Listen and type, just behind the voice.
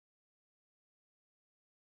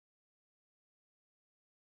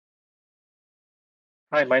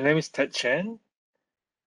Hi, my name is Ted Chen.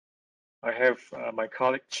 I have my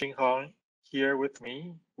colleague Huang here with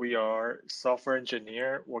me. We are software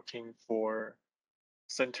engineer working for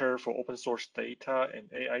Center for Open Source Data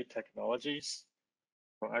and AI Technologies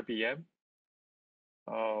for IBM.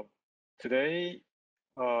 Uh, Today,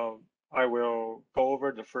 uh, I will go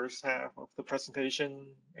over the first half of the presentation,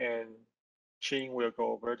 and Ching will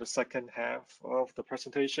go over the second half of the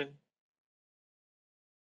presentation.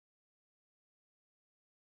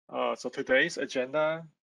 So today's agenda,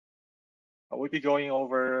 we'll be going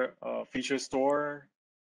over feature store,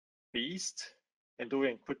 Feast, and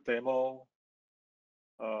doing a quick demo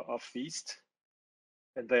of Feast.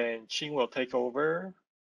 And then Ching will take over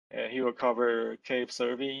and he will cover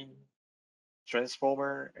KFServing,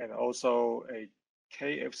 transformer, and also a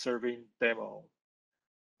KFServing demo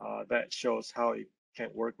that shows how it can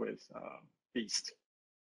work with Feast.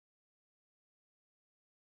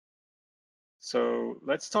 So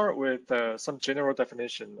let's start with some general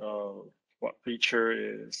definition of what feature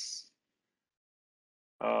is.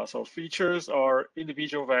 So features are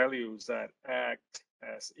individual values that act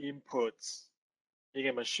as inputs in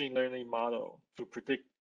a machine learning model to predict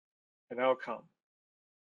an outcome.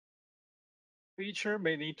 Feature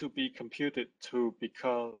may need to be computed to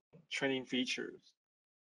become training features.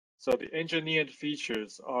 So the engineered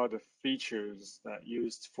features are the features that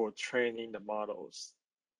used for training the models.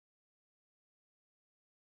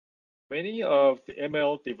 Many of the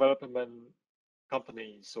ML development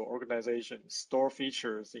companies or organizations store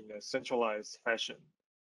features in a centralized fashion.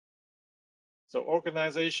 So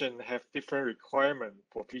organizations have different requirements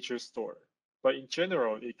for feature store, but in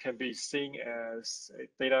general, it can be seen as a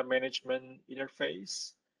data management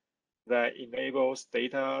interface that enables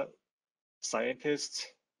data scientists,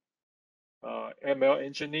 ML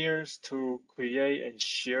engineers to create and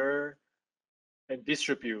share and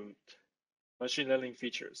distribute machine learning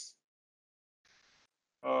features.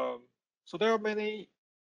 So there are many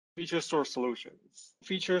feature store solutions.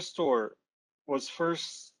 Feature store was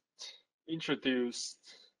first introduced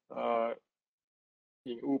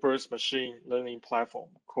in Uber's machine learning platform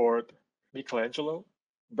called Michelangelo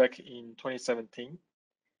back in 2017.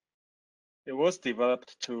 It was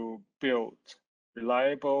developed to build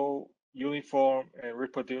reliable, uniform, and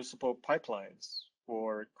reproducible pipelines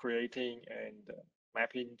for creating and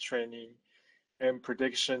mapping training and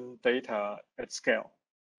prediction data at scale.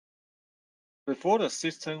 Before the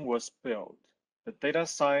system was built, the data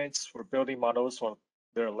scientists were building models on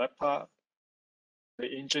their laptop. The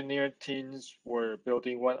engineer teams were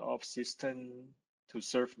building one-off system to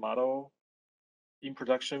serve model in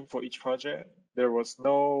production for each project. There was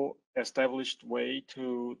no established way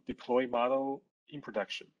to deploy model in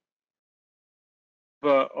production.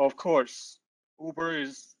 But of course, Uber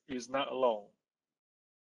is not alone.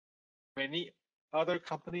 Many other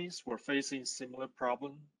companies were facing similar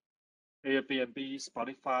problem. Airbnb,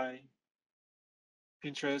 Spotify,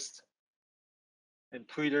 Pinterest, and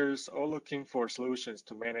Twitter's all looking for solutions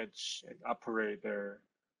to manage and operate their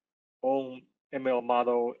own ML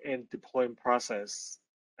model and deployment process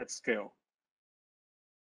at scale.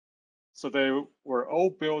 So they were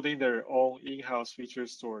all building their own in-house feature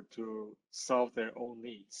store to solve their own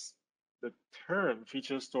needs. The term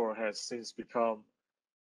feature store has since become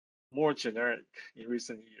more generic in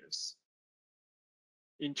recent years.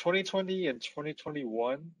 In 2020 and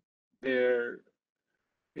 2021, there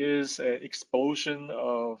is an explosion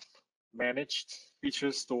of managed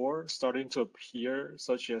feature store starting to appear,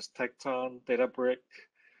 such as Tecton, Databrick,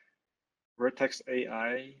 Vertex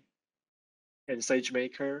AI, and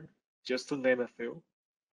SageMaker, just to name a few.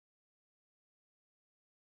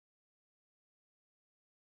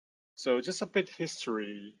 So just a bit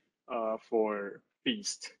history for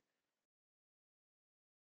Feast.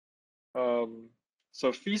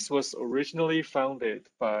 So Feast was originally founded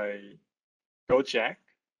by Gojek.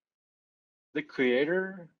 The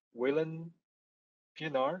creator, Wayland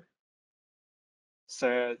Pienaar,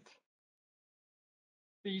 said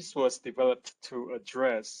Feast was developed to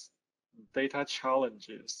address data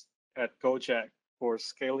challenges at Gojek for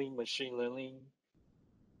scaling machine learning,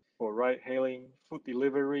 for ride-hailing, food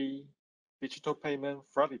delivery, digital payment,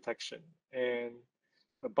 fraud detection, and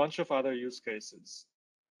a bunch of other use cases.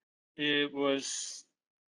 It was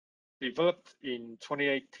developed in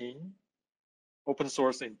 2018, open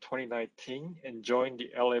source in 2019, and joined the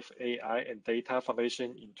LFAI and Data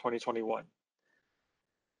Foundation in 2021.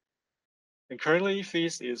 And currently,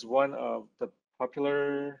 Feast is one of the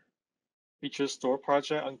popular feature store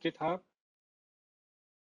project on GitHub.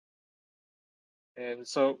 And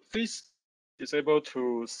so Feast is able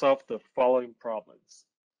to solve the following problems.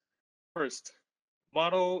 First,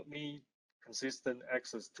 model need consistent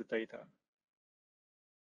access to data.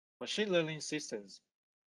 Machine learning systems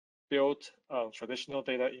built on traditional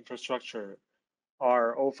data infrastructure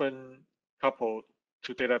are often coupled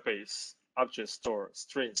to database, object store,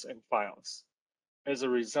 strings, and files. As a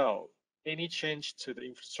result, any change to the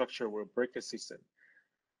infrastructure will break the system.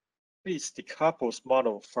 This decouples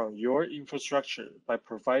model from your infrastructure by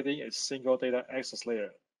providing a single data access layer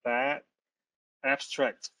that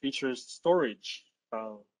abstracts feature storage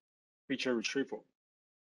from feature retrieval.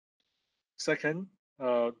 Second,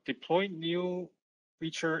 deploying new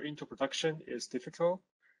feature into production is difficult.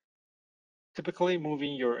 Typically,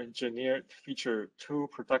 moving your engineered feature to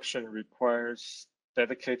production requires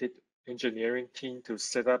dedicated engineering team to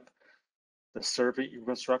set up the serving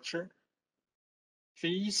infrastructure.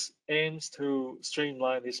 FEAS aims to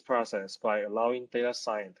streamline this process by allowing data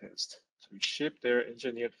scientists to ship their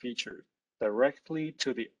engineered features directly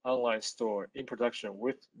to the online store in production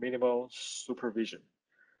with minimal supervision.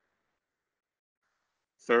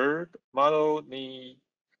 Third, models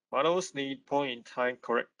need point-in-time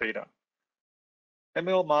correct data.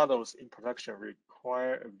 ML models in production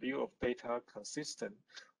require a view of data consistent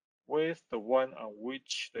with the one on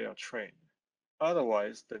which they are trained.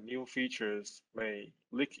 Otherwise, the new features may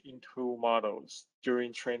leak into models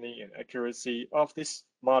during training, and accuracy of these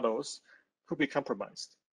models could be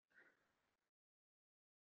compromised.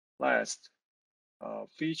 Last,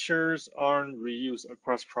 features aren't reused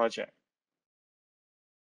across projects.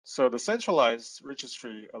 So the centralized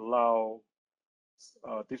registry allows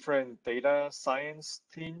different data science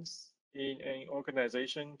teams in an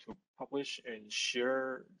organization to publish and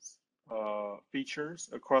share features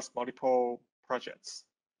across multiple projects.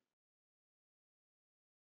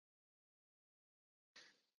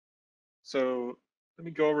 So let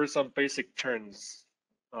me go over some basic terms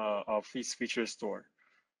of this feature store.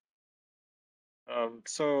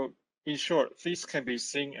 So in short, this can be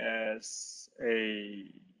seen as a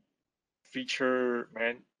feature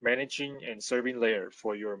managing and serving layer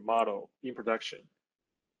for your model in production.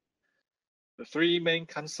 The three main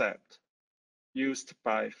concepts used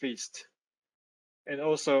by FEAST and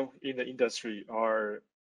also in the industry are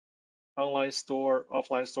online store,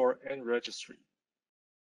 offline store, and registry.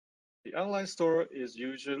 The online store is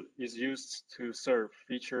used to serve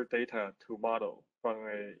feature data to model from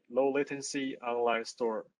a low latency online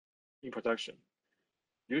store in production.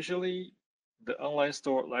 Usually, the online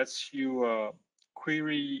store lets you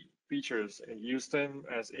query features and use them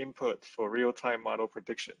as input for real-time model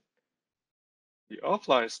prediction. The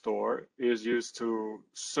offline store is used to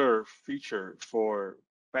serve feature for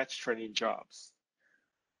batch training jobs.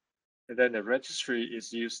 And then the registry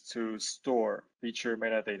is used to store feature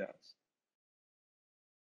metadata.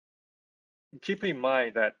 Keep in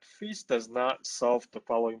mind that FEAST does not solve the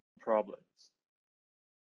following problems.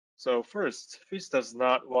 So first, FEAST does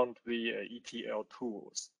not want to be a ETL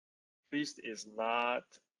tools. FEAST is not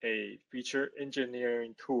a feature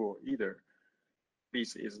engineering tool either.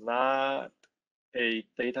 FEAST is not a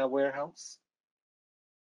data warehouse.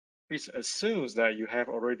 FEAST assumes that you have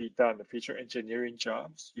already done the feature engineering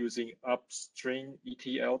jobs using upstream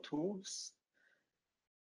ETL tools,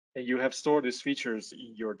 and you have stored these features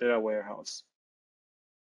in your data warehouse.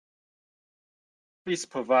 FEAST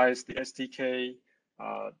provides the SDK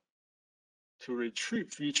to retrieve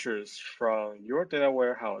features from your data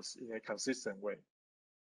warehouse in a consistent way.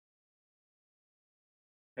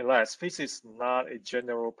 And last, FEAST is not a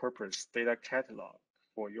general purpose data catalog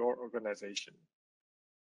for your organization.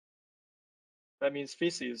 That means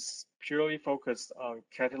FEAST is purely focused on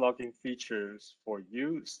cataloging features for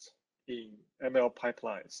use in ML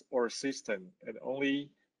pipelines or system, and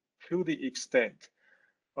only to the extent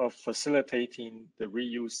of facilitating the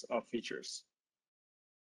reuse of features.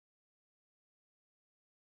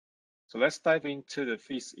 So let's dive into the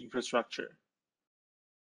FEAST infrastructure.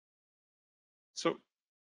 So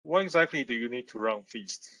what exactly do you need to run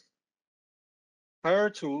FEAST? Prior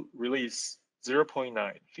to release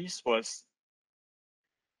 0.9,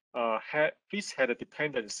 FEAST had a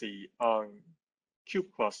dependency on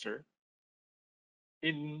Kube cluster.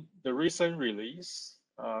 In the recent release,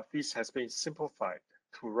 FEAST has been simplified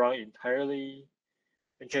to run entirely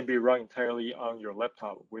and can be run entirely on your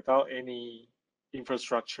laptop without any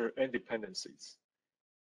infrastructure and dependencies.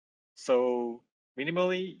 So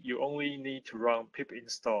minimally, you only need to run pip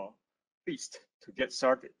install FEAST to get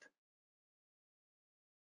started.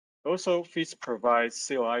 Also, FEAST provides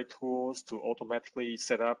CLI tools to automatically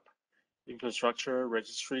set up infrastructure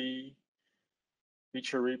registry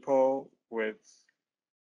feature repo with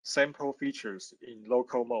sample features in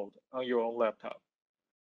local mode on your own laptop.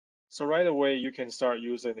 So right away, you can start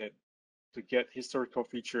using it to get historical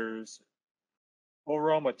features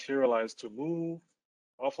overall materialize to move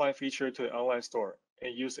offline feature to the online store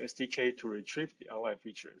and use SDK to retrieve the online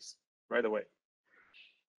features right away.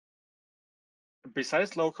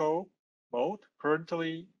 Besides local mode,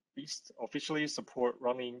 currently Feast officially support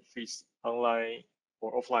running Feast online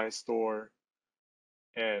or offline store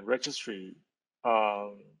and registry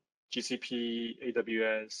on GCP,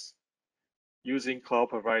 AWS, using cloud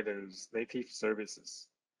providers' native services.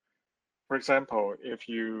 For example, if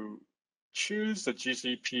you choose the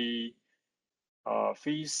GCP,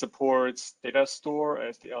 Feast supports data store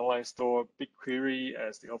as the online store, BigQuery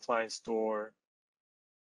as the offline store,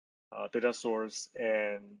 data source,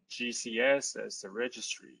 and GCS as the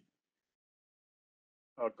registry.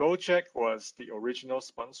 Gojek was the original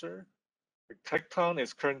sponsor. Tecton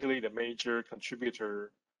is currently the major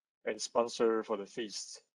contributor and sponsor for the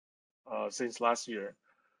Feast since last year.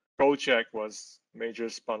 Gojek was major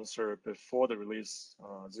sponsor before the release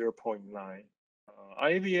 0.9.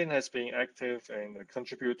 IBM has been active and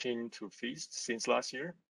contributing to Feast since last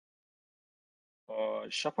year.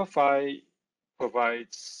 Shopify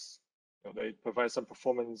provides, they provide some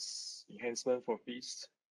performance enhancement for Feast.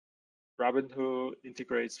 Robinhood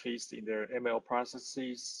integrates Feast in their ML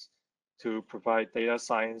processes to provide data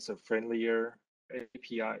science and friendlier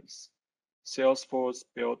APIs. Salesforce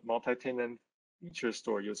built multi-tenant feature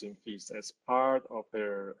store using Feast as part of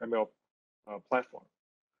their ML platform.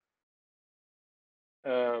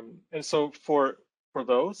 And so for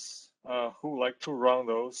those who like to run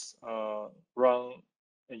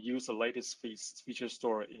and use the latest Feast feature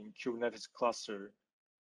store in Kubernetes cluster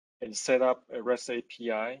and set up a REST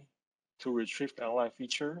API to retrieve the online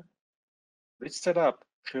feature, this setup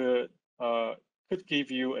could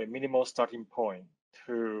give you a minimal starting point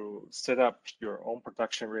to set up your own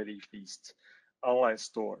production-ready Feast online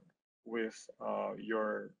store with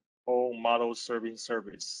your own model serving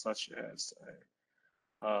service, such as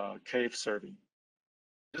KFServing.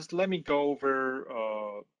 Just let me go over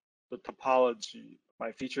the topology,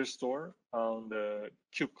 my feature store on the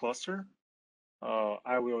Kube cluster.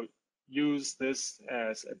 I will use this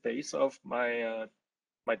as a base of my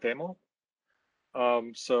my demo.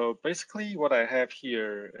 So basically what I have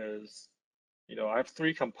here is, I have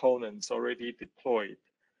 3 components already deployed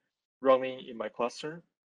running in my cluster.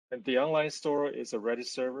 And the online store is a Redis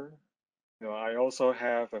server. I also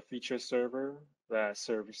have a feature server that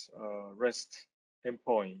serves REST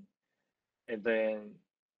endpoint. And then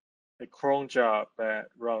a cron job that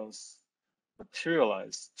runs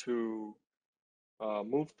Materialize to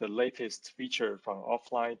move the latest feature from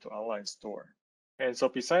offline to online store. And so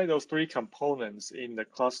beside those 3 components in the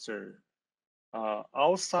cluster,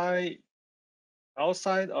 outside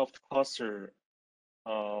of the cluster,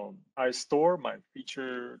 I store my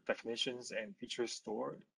feature definitions and feature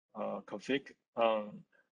store config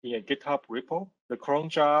in a GitHub repo. The cron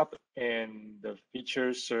job and the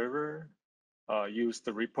feature server use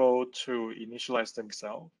the repo to initialize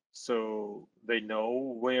themselves, so they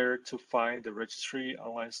know where to find the registry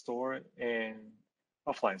online store and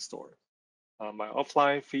offline store. My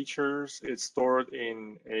offline features is stored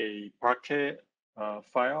in a Parquet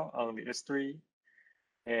file on the S3,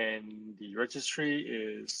 and the registry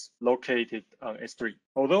is located on S3.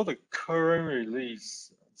 Although the current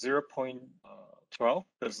release 0.12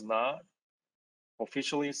 does not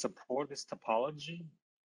officially support this topology,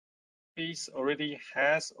 Feast already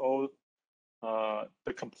has all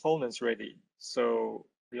the components ready. So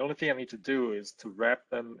the only thing I need to do is to wrap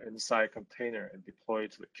them inside a container and deploy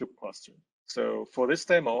to the Kube cluster. So for this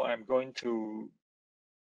demo, I'm going to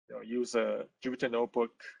use a Jupyter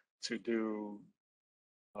notebook to do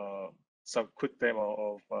some quick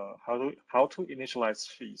demo of how to initialize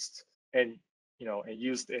Feast and and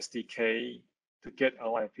use the SDK to get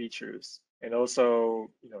online features, and also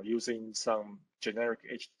using some generic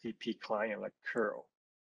HTTP client like curl.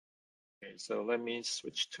 Okay, so let me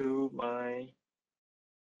switch to my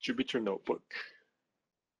Jupyter notebook.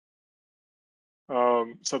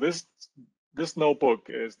 So this notebook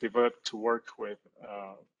is developed to work with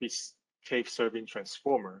this KFServing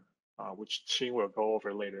transformer, which Chang will go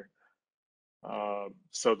over later.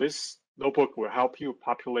 So this notebook will help you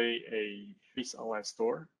populate a Feast online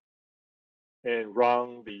store and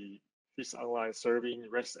run the Feast online serving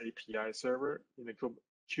REST API server in the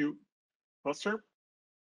Kube cluster.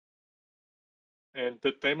 And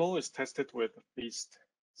the demo is tested with Feast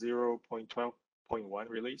 0.12.1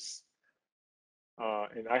 release.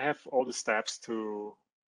 And I have all the steps to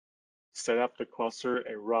set up the cluster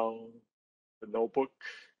and run the notebook.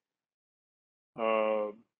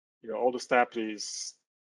 All the steps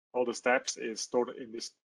is stored in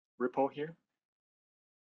this repo here.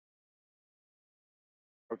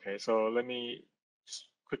 Okay, so let me just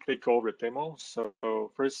quickly go over the demo. So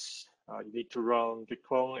first, you need to run git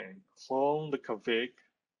clone and clone the config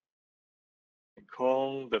and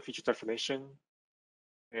clone the feature definition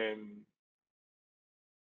and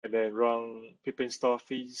then run pip install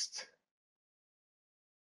feast.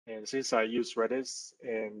 And since I use Redis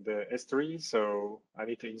and S3, so I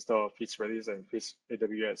need to install feast Redis and feast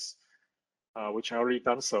AWS, which I already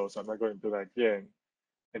done so I'm not going to do that again.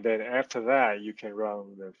 And then after that, you can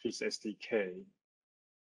run the feast SDK.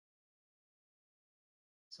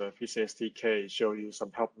 So feast SDK show you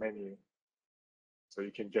some help menu, so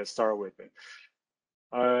you can get started with it.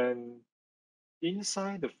 And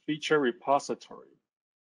inside the feature repository,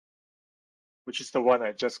 which is the one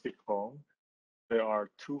I just clicked on, there are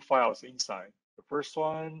two files inside. The first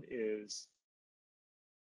one is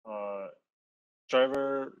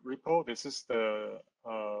driver repo. This is the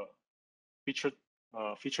feature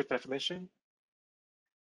feature definition.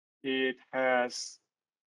 It has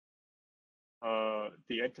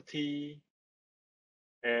the entity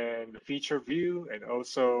and the feature view, and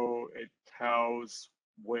also it tells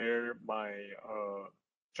where my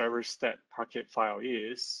driver stat packet file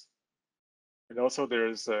is. And also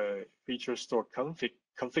there's a feature store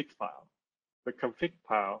config file. The config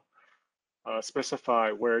file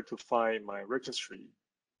specify where to find my registry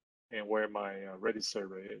and where my Redis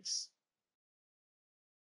server is.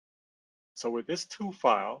 So with this two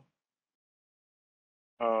file,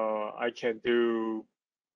 I can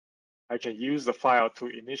use the file to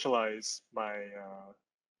initialize my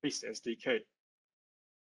feast SDK.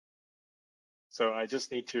 So I just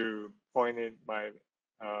need to point in my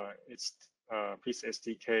feast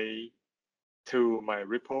SDK to my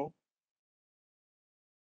repo.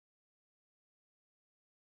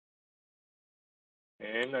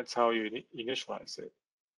 And that's how you initialize it.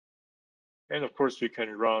 And of course, you can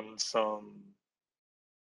run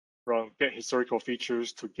get historical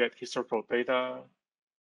features to get historical data.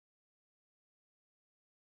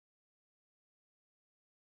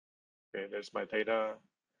 Okay, there's my data.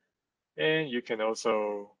 And you can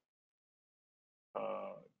also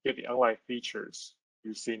get the online features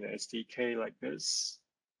using the SDK like this.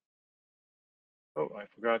 Oh, I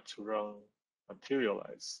forgot to run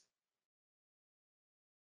materialize.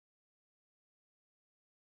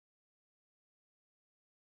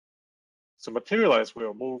 So materialize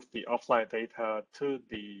will move the offline data to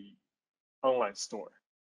the online store.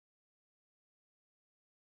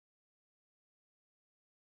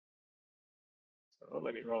 So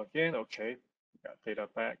let me run again. Okay, got data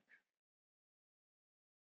back.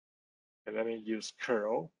 And let me use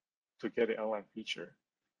curl to get the online feature.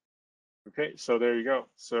 Okay, so there you go.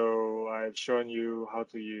 So I've shown you how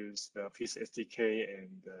to use the Feast SDK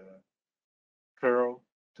and curl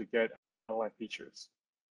to get online features.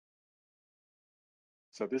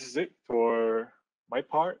 So this is it for my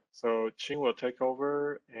part. So Ching will take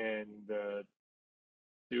over and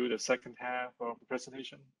do the second half of the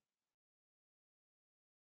presentation.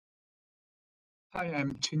 Hi,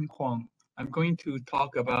 I'm Huang. I'm going to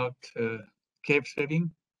talk about KFServing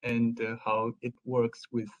and how it works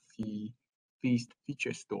with the Feast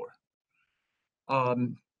feature store.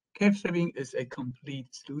 KFServing is a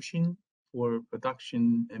complete solution for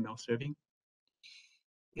production ML serving.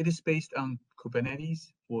 It is based on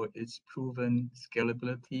Kubernetes for its proven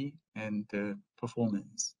scalability and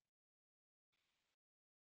performance.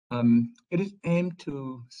 It is aimed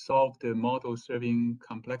to solve the model serving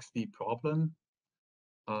complexity problem,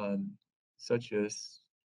 such as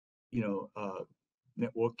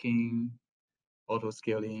networking,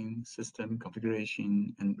 auto-scaling, system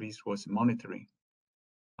configuration, and resource monitoring.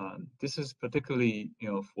 This is particularly,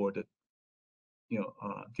 for the,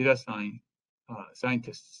 data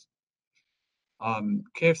scientists.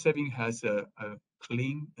 KFServing has a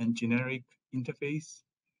clean and generic interface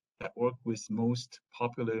that work with most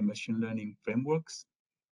popular machine learning frameworks,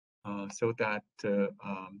 so that the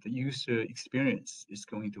user experience is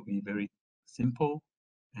going to be very simple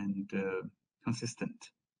and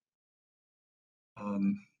consistent.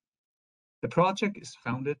 The project is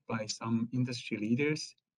founded by some industry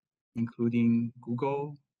leaders, including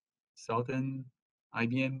Google, Southern,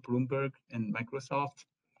 IBM, Bloomberg, and Microsoft.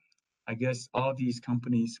 I guess all these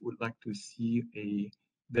companies would like to see a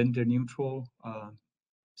vendor-neutral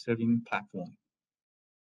serving platform.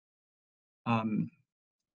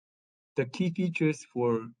 The key features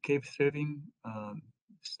for KFServing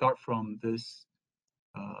start from this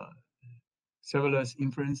serverless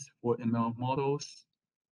inference for ML models.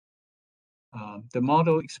 The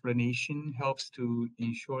model explanation helps to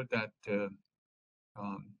ensure that the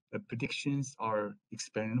predictions are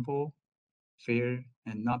explainable, fair,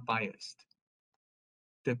 and not biased.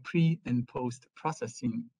 the pre and post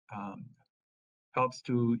processing helps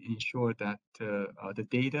to ensure that the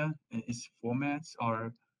data and its formats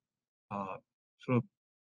are sort of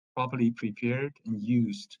properly prepared and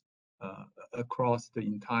used across the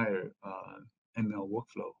entire ML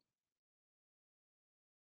workflow.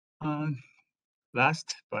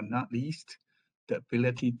 Last but not least, the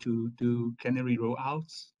ability to do canary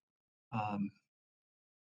rollouts.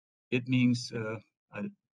 It means a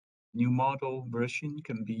new model version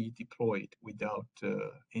can be deployed without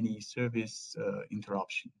any service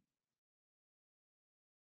interruption.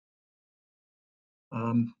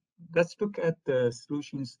 Let's look at the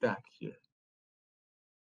solution stack here.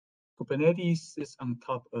 Kubernetes is on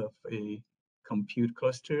top of a compute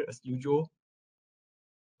cluster as usual.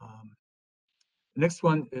 Next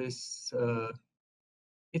one is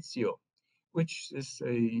Istio, which is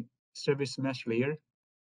a service mesh layer.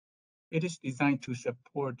 It is designed to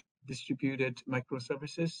support distributed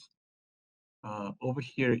microservices. Over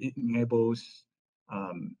here, it enables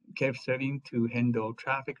KFServing to handle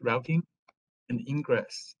traffic routing and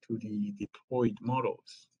ingress to the deployed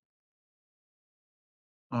models.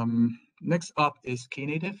 Next up is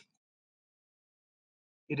Knative.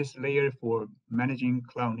 It is a layer for managing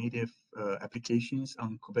cloud-native applications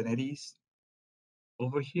on Kubernetes.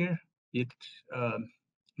 Over here, it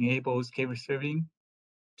enables KFServing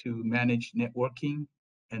to manage networking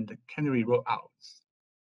and the canary rollouts.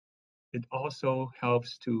 It also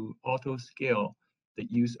helps to auto-scale the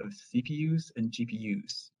use of CPUs and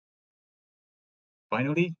GPUs.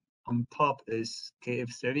 Finally, on top is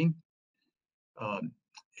KFServing.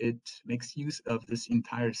 It makes use of this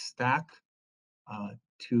entire stack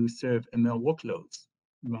to serve ML workloads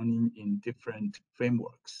running in different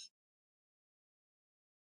frameworks.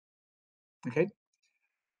 Okay,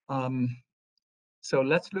 so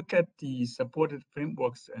let's look at the supported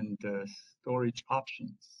frameworks and storage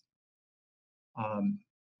options.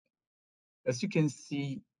 As you can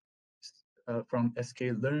see from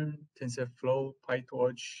sklearn, TensorFlow,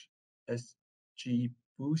 PyTorch,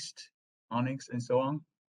 SGBoost, Onyx, and so on.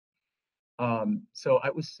 So I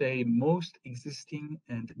would say most existing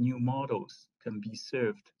and new models can be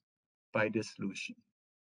served by this solution.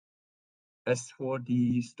 As for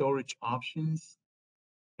the storage options,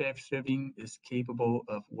 KFServing is capable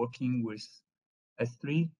of working with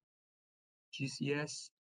S3, GCS,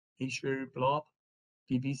 Azure Blob,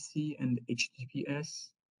 VPC, and HTTPS.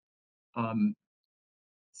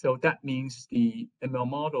 So that means the ML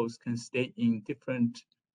models can stay in different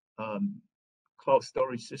cloud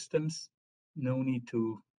storage systems, no need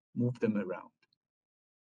to move them around.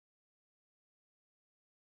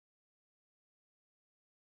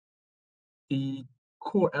 The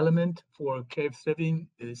core element for KFServing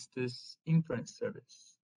is this inference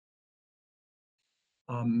service.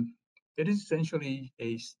 It is essentially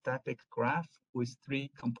a static graph with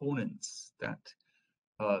three components that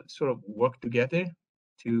sort of work together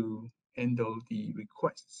to handle the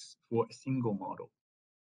requests for a single model.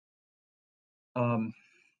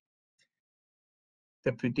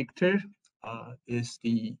 The predictor is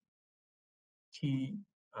the key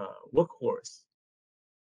workhorse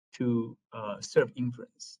to serve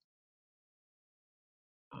inference.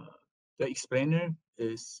 The explainer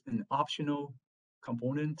is an optional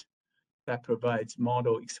component that provides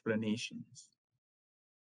model explanations.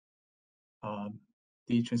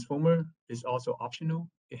 The transformer is also optional.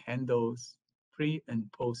 It handles pre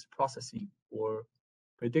and post processing for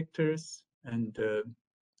predictors and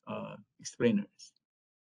explainers.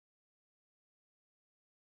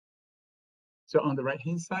 So on the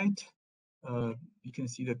right-hand side, you can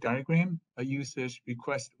see the diagram. A user's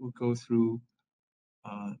request will go through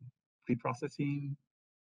pre-processing,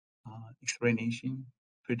 explanation,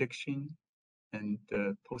 prediction, and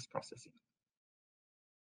post-processing.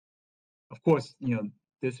 Of course,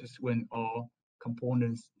 this is when all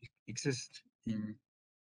components exist in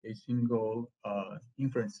a single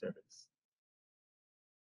inference service.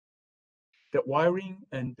 The wiring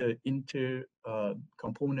and the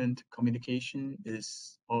inter-component communication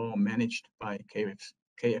is all managed by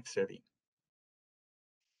KFServing.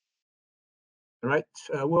 All right,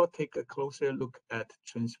 we'll take a closer look at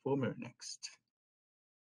transformer next.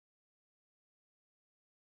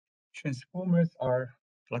 Transformers are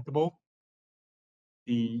flexible.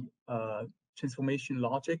 The transformation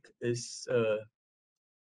logic is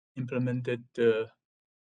implemented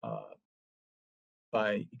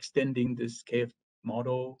by extending this KF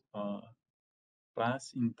model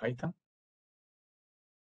class in Python.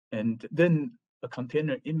 And then a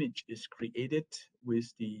container image is created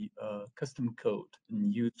with the custom code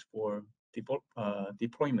and used for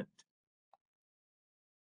deployment.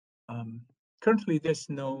 Currently, there's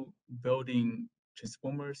no building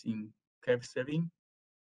transformers in KFServing.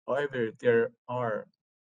 However, there are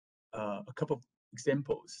a couple of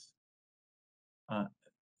examples,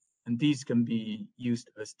 and these can be used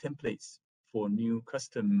as templates for new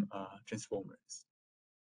custom transformers.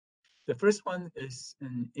 The first one is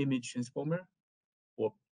an image transformer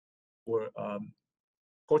or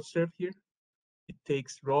port serve here. It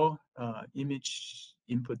takes raw image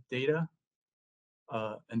input data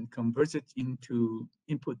and converts it into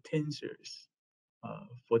input tensors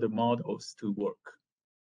for the models to work.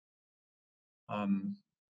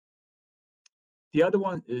 The other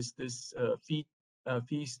one is this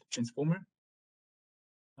feast transformer,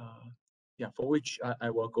 for which I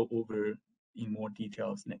will go over in more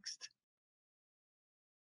details next.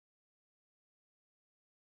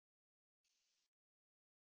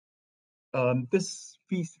 This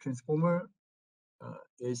feast transformer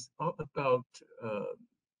is all about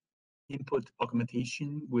input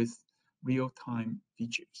augmentation with real-time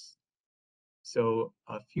features. So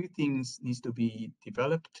a few things needs to be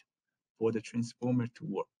developed for the transformer to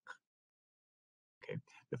work. Okay,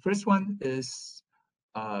 the first one is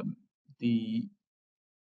the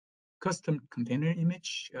custom container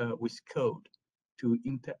image with code to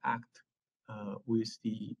interact with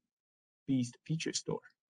the Beast feature store.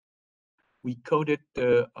 We coded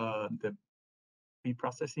the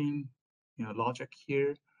pre-processing logic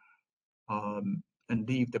here and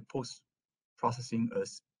leave the post-processing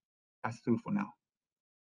as pass-through for now.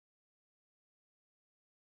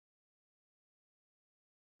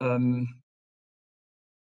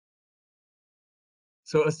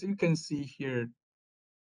 So as you can see here,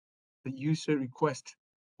 the user request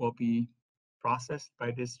will be processed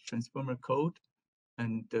by this transformer code,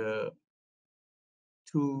 and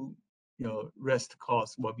two REST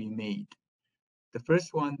calls will be made. The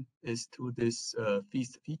first one is to this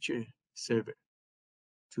Feast feature server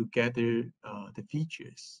to gather the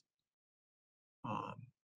features.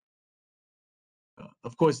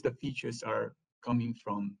 Of course, the features are coming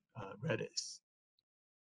from Redis.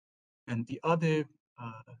 And the other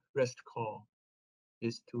REST call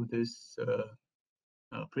is to this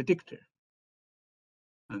predictor,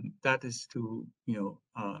 and that is to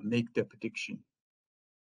make the prediction.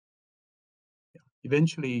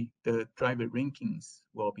 Eventually, the driver rankings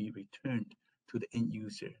will be returned to the end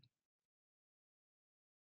user.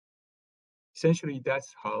 Essentially,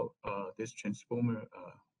 that's how this transformer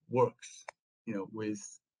works,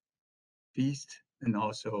 with Feast and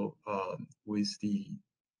also with the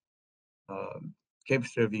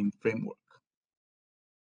KFServing framework.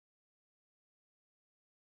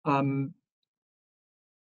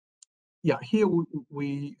 Here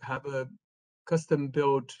we have a custom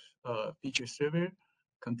built feature server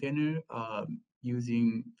container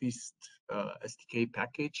using Feast SDK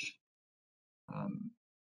package.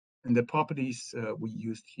 And the properties we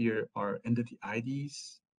used here are entity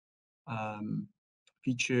IDs,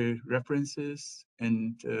 feature references,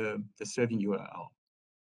 and the serving URL.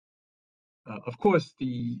 Of course,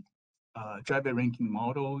 the driver ranking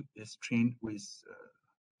model is trained with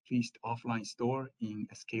Feast offline store in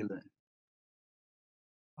sklearn.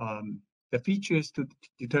 The features to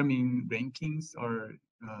determine rankings are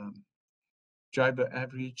driver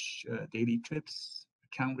average daily trips,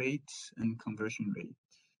 account rates, and conversion rate.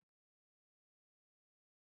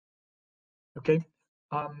 Okay.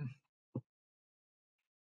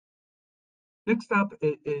 Next up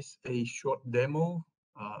is a short demo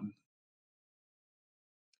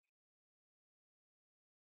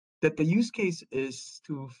that the use case is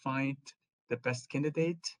to find the best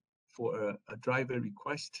candidate for a driver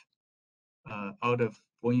request out of,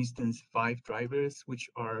 for instance, 5 drivers which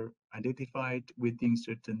are identified within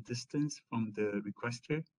certain distance from the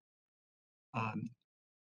requester.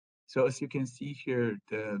 So as you can see here,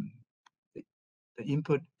 the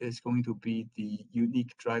input is going to be the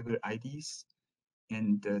unique driver IDs,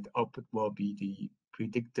 and the output will be the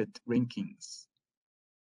predicted rankings,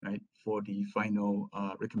 right, for the final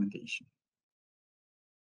recommendation.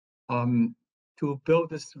 To build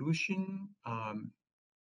the solution,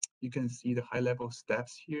 you can see the high-level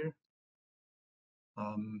steps here.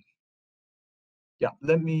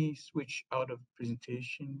 Let me switch out of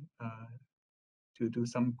presentation to do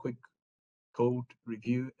some quick code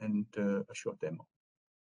review and a short demo.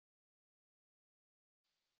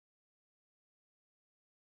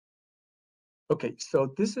 Okay,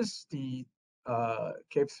 so this is the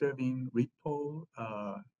KFServing repo,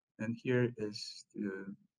 and here is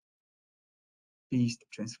the Feast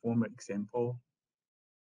transformer example.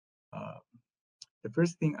 The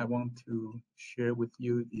first thing I want to share with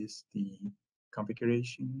you is the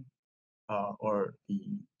configuration or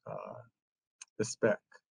the the spec,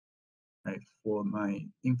 right, for my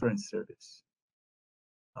inference service.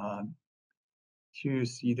 Here you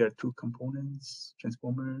see there are two components,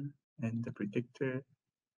 transformer and the predictor,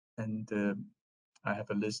 and I have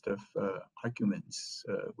a list of arguments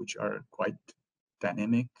which are quite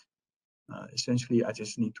dynamic. Essentially, I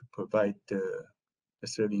just need to provide the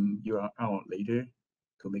serving URL later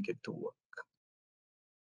to make it to work.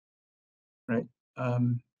 Right.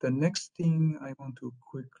 The next thing I want to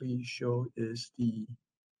quickly show is the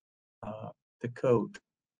code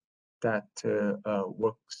that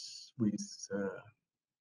works with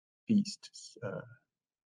Feast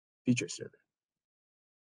feature server.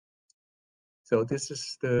 So this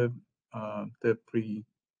is the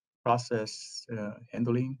pre-process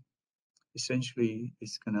handling. Essentially,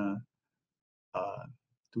 it's gonna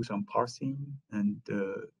do some parsing and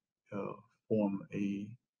form a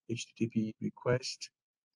HTTP request,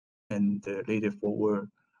 and later forward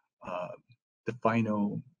the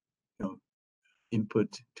final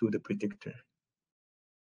input to the predictor.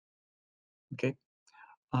 Okay.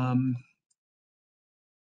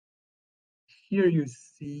 Here you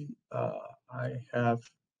see I have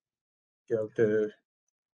the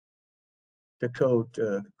code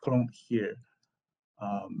cloned here.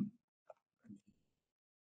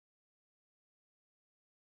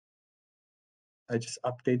 I just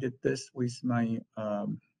updated this with my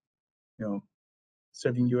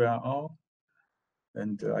serving URL,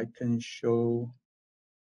 and I can show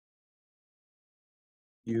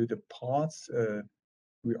you the pods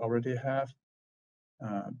we already have.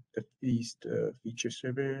 The Feast feature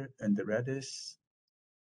server and the Redis,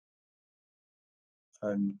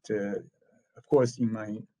 and of course in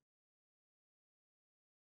my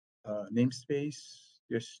namespace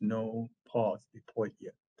there's no pods deployed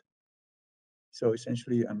yet. So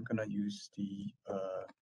essentially I'm gonna use the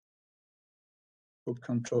group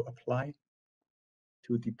control apply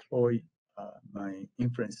to deploy my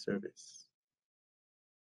inference service.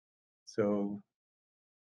 So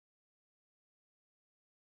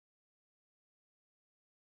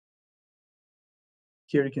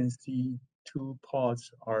here you can see two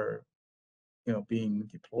pods are being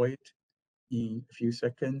deployed. In a few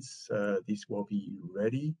seconds these will be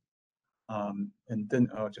ready, and then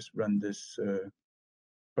I'll just run this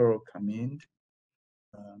curl command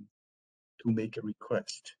to make a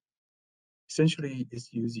request. Essentially it's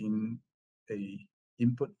using a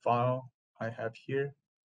input file I have here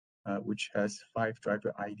which has 5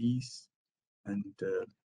 driver IDs, and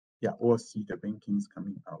yeah, we'll see the rankings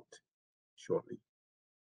coming out shortly.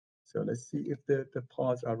 So let's see if the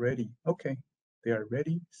pods are ready. Okay, they are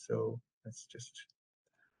ready. So let's just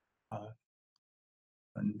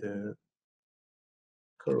run the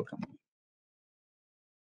curl command.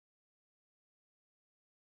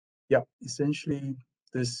 Yeah, essentially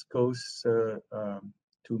this goes to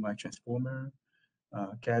my transformer,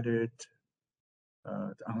 gathered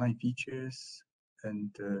the online features,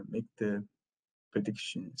 and make the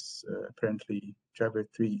predictions. Apparently driver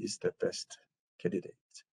 3 is the best candidate.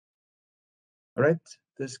 All right,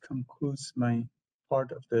 this concludes my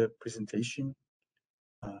part of the presentation.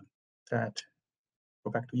 Thad,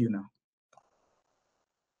 go back to you now.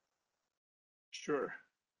 Sure.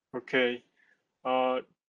 Okay.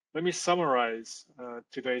 Let me summarize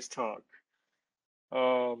today's talk.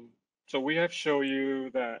 So we have shown you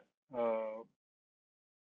that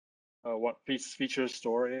what Feast feature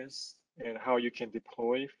store is and how you can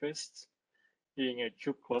deploy Feast in a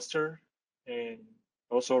kube cluster and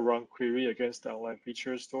also run query against the online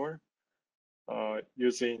feature store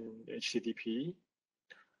using HTTP.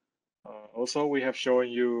 Also, we have shown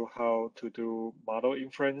you how to do model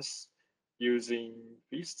inference using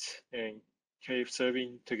Feast and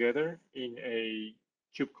KFServing together in a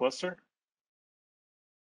kube cluster.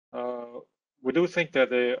 We do think that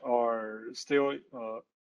there are still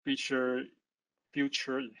future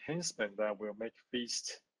enhancement that will make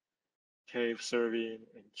Feast, KFServing,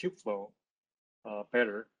 and Kubeflow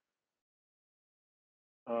better.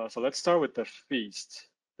 So let's start with the Feast.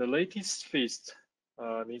 The latest Feast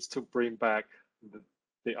needs to bring back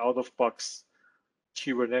the out-of-box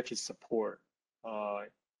Kubernetes support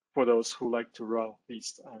for those who like to run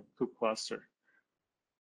Feast on kube cluster.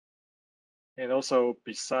 And also,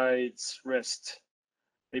 besides REST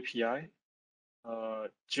API,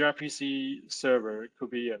 gRPC server could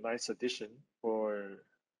be a nice addition for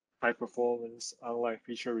high-performance online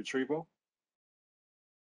feature retrieval.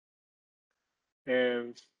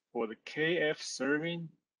 And for the KFServing,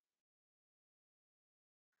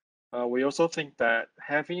 we also think that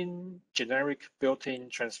having generic built-in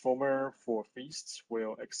transformer for Feast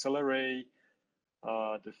will accelerate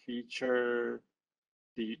the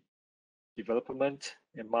development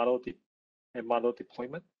and model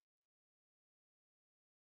deployment.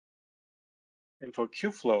 And for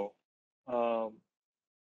Kubeflow, for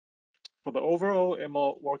the overall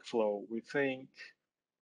ML workflow, we think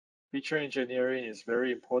feature engineering is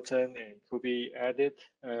very important and could be added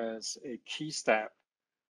as a key step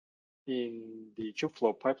in the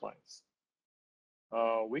Kubeflow pipelines.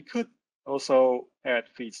 We could also add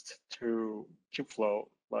feats to Kubeflow,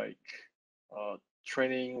 like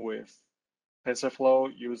training with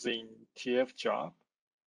TensorFlow using TF job.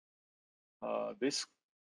 This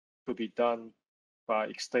could be done by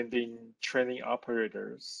extending training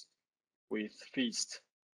operators with feast,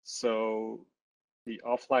 so the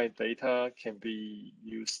offline data can be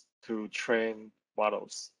used to train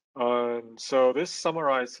models. So this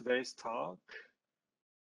summarizes today's talk.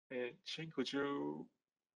 And Ching, could you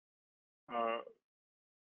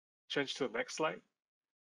change to the next slide?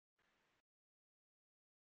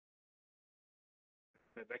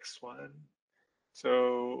 The next one.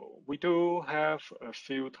 So we do have a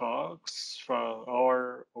few talks from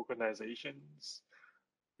our organizations.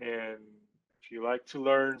 And if you like to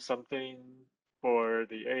learn something for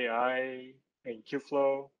the AI and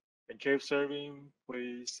Kubeflow and KFServing,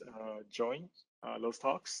 please join those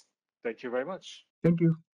talks. Thank you very much. Thank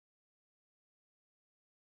you.